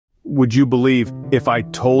would you believe if I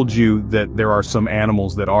told you that there are some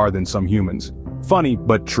animals that are than some humans? Funny,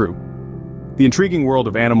 but true. The intriguing world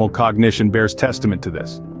of animal cognition bears testament to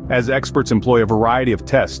this, as experts employ a variety of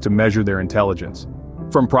tests to measure their intelligence.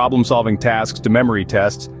 From problem-solving tasks to memory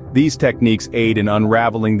tests, these techniques aid in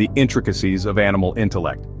unraveling the intricacies of animal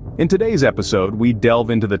intellect. In today's episode, we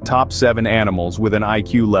delve into the top 7 animals with an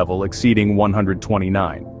IQ level exceeding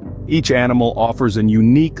 129. Each animal offers a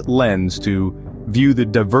unique lens to view the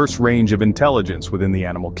diverse range of intelligence within the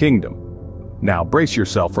animal kingdom. Now brace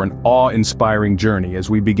yourself for an awe-inspiring journey as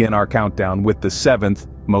we begin our countdown with the 7th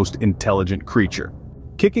most intelligent creature.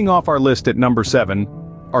 Kicking off our list at number 7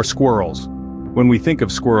 are squirrels. When we think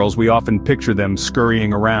of squirrels, we often picture them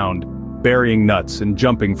scurrying around, burying nuts and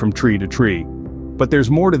jumping from tree to tree. But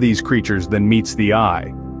there's more to these creatures than meets the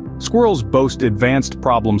eye. Squirrels boast advanced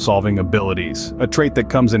problem-solving abilities, a trait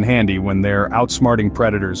that comes in handy when they're outsmarting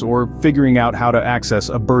predators or figuring out how to access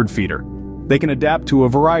a bird feeder. They can adapt to a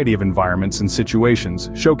variety of environments and situations,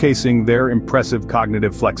 showcasing their impressive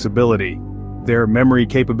cognitive flexibility. Their memory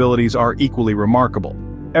capabilities are equally remarkable.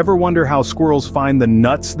 Ever wonder how squirrels find the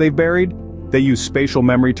nuts they've buried? They use spatial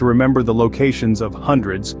memory to remember the locations of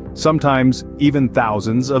hundreds, sometimes even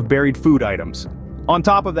thousands, of buried food items. On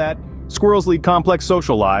top of that, squirrels lead complex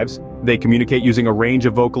social lives. They communicate using a range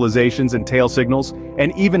of vocalizations and tail signals,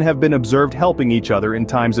 and even have been observed helping each other in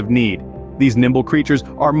times of need. These nimble creatures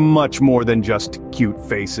are much more than just cute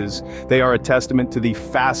faces. They are a testament to the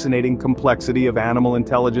fascinating complexity of animal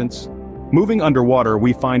intelligence. Moving underwater,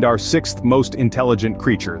 we find our 6th most intelligent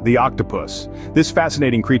creature, the octopus. This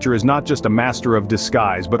fascinating creature is not just a master of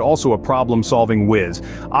disguise, but also a problem-solving whiz.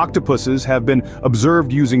 Octopuses have been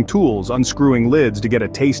observed using tools, unscrewing lids to get a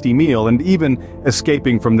tasty meal, and even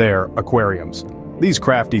escaping from their aquariums. These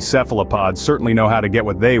crafty cephalopods certainly know how to get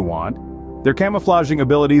what they want. Their camouflaging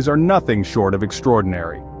abilities are nothing short of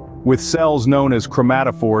extraordinary. With cells known as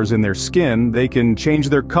chromatophores in their skin, they can change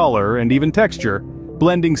their color and even texture,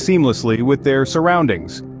 blending seamlessly with their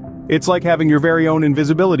surroundings. It's like having your very own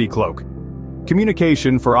invisibility cloak.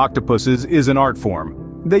 Communication for octopuses is an art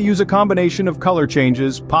form. They use a combination of color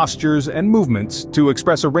changes, postures, and movements to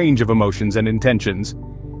express a range of emotions and intentions.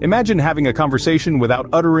 Imagine having a conversation without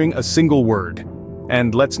uttering a single word.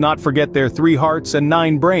 And let's not forget their 3 hearts and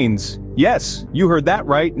 9 brains. Yes, you heard that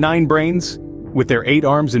right, 9 brains. With their 8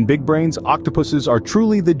 arms and big brains, octopuses are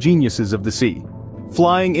truly the geniuses of the sea.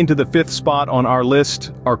 Flying into the 5th spot on our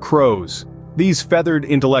list are crows. These feathered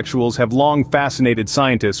intellectuals have long fascinated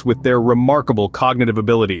scientists with their remarkable cognitive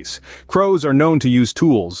abilities. Crows are known to use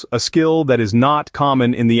tools, a skill that is not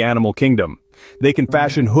common in the animal kingdom. They can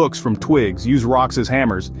fashion hooks from twigs, use rocks as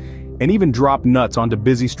hammers, and even drop nuts onto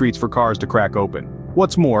busy streets for cars to crack open.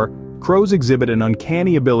 What's more, crows exhibit an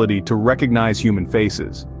uncanny ability to recognize human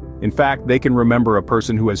faces. In fact, they can remember a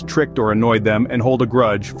person who has tricked or annoyed them and hold a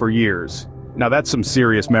grudge for years. Now that's some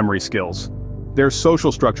serious memory skills. Their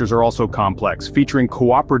social structures are also complex, featuring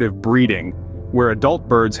cooperative breeding, where adult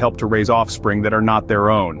birds help to raise offspring that are not their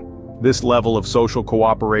own. This level of social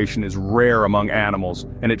cooperation is rare among animals,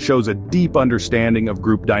 and it shows a deep understanding of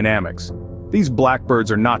group dynamics. These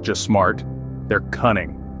blackbirds are not just smart, they're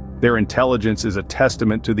cunning. Their intelligence is a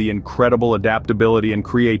testament to the incredible adaptability and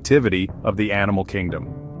creativity of the animal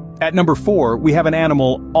kingdom. At number 4, we have an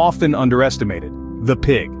animal often underestimated, the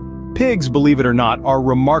pig. Pigs, believe it or not, are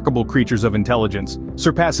remarkable creatures of intelligence,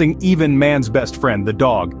 surpassing even man's best friend, the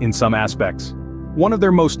dog, in some aspects. One of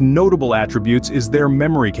their most notable attributes is their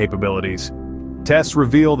memory capabilities. Tests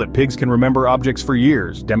reveal that pigs can remember objects for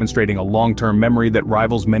years, demonstrating a long-term memory that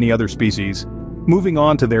rivals many other species. Moving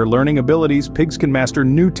on to their learning abilities, pigs can master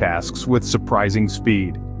new tasks with surprising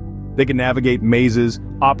speed. They can navigate mazes,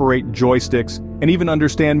 operate joysticks, and even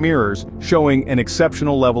understand mirrors, showing an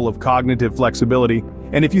exceptional level of cognitive flexibility.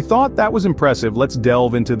 And if you thought that was impressive, let's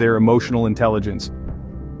delve into their emotional intelligence.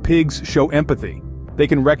 Pigs show empathy. They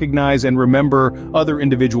can recognize and remember other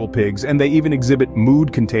individual pigs, and they even exhibit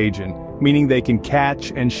mood contagion, meaning they can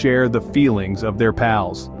catch and share the feelings of their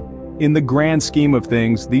pals. In the grand scheme of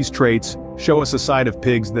things, these traits show us a side of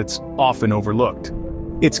pigs that's often overlooked.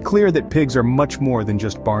 It's clear that pigs are much more than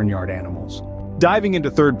just barnyard animals. Diving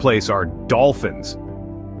into 3rd place are dolphins.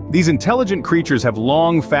 These intelligent creatures have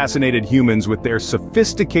long fascinated humans with their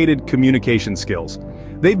sophisticated communication skills.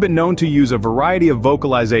 They've been known to use a variety of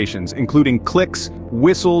vocalizations, including clicks,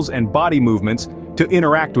 whistles, and body movements, to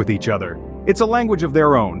interact with each other. It's a language of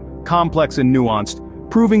their own, complex and nuanced,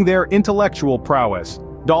 proving their intellectual prowess.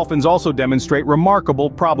 Dolphins also demonstrate remarkable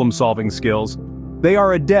problem-solving skills. They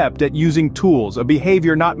are adept at using tools, a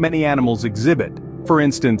behavior not many animals exhibit. For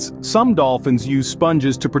instance, some dolphins use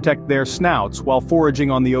sponges to protect their snouts while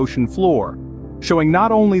foraging on the ocean floor. showing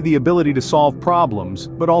not only the ability to solve problems,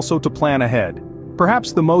 but also to plan ahead.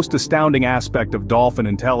 Perhaps the most astounding aspect of dolphin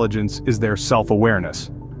intelligence is their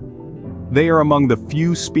self-awareness. They are among the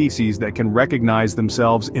few species that can recognize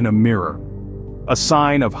themselves in a mirror, a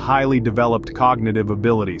sign of highly developed cognitive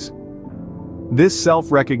abilities. This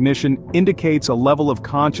self-recognition indicates a level of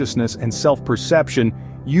consciousness and self-perception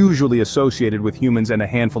usually associated with humans and a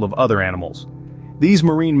handful of other animals. These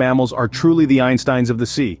marine mammals are truly the Einsteins of the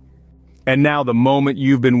sea. And now the moment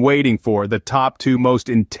you've been waiting for, the top 2 most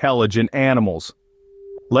intelligent animals.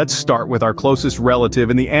 Let's start with our closest relative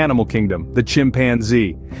in the animal kingdom, the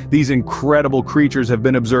chimpanzee. These incredible creatures have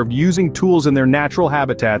been observed using tools in their natural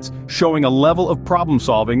habitats, showing a level of problem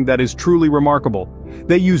solving that is truly remarkable.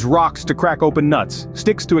 They use rocks to crack open nuts,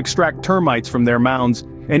 sticks to extract termites from their mounds,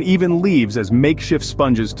 and even leaves as makeshift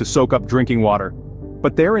sponges to soak up drinking water.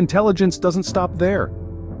 But their intelligence doesn't stop there.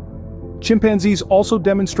 Chimpanzees also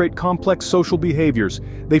demonstrate complex social behaviors.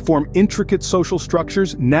 They form intricate social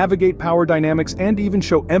structures, navigate power dynamics, and even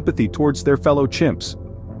show empathy towards their fellow chimps.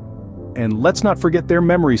 And let's not forget their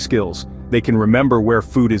memory skills. They can remember where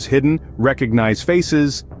food is hidden, recognize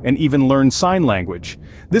faces, and even learn sign language.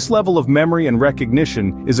 This level of memory and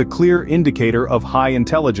recognition is a clear indicator of high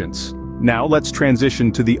intelligence. Now let's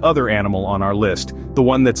transition to the other animal on our list, the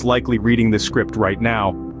one that's likely reading this script right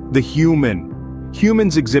now, the human.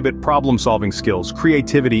 Humans exhibit problem-solving skills,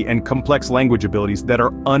 creativity, and complex language abilities that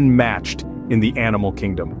are unmatched in the animal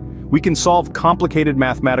kingdom. We can solve complicated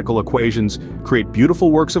mathematical equations, create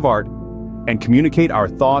beautiful works of art, and communicate our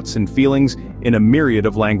thoughts and feelings in a myriad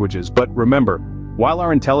of languages. But remember, while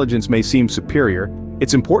our intelligence may seem superior,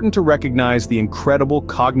 it's important to recognize the incredible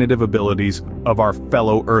cognitive abilities of our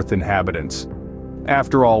fellow Earth inhabitants.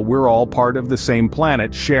 After all, we're all part of the same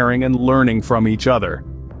planet, sharing and learning from each other.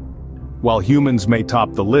 While humans may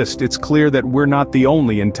top the list, it's clear that we're not the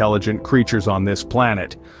only intelligent creatures on this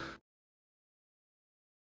planet.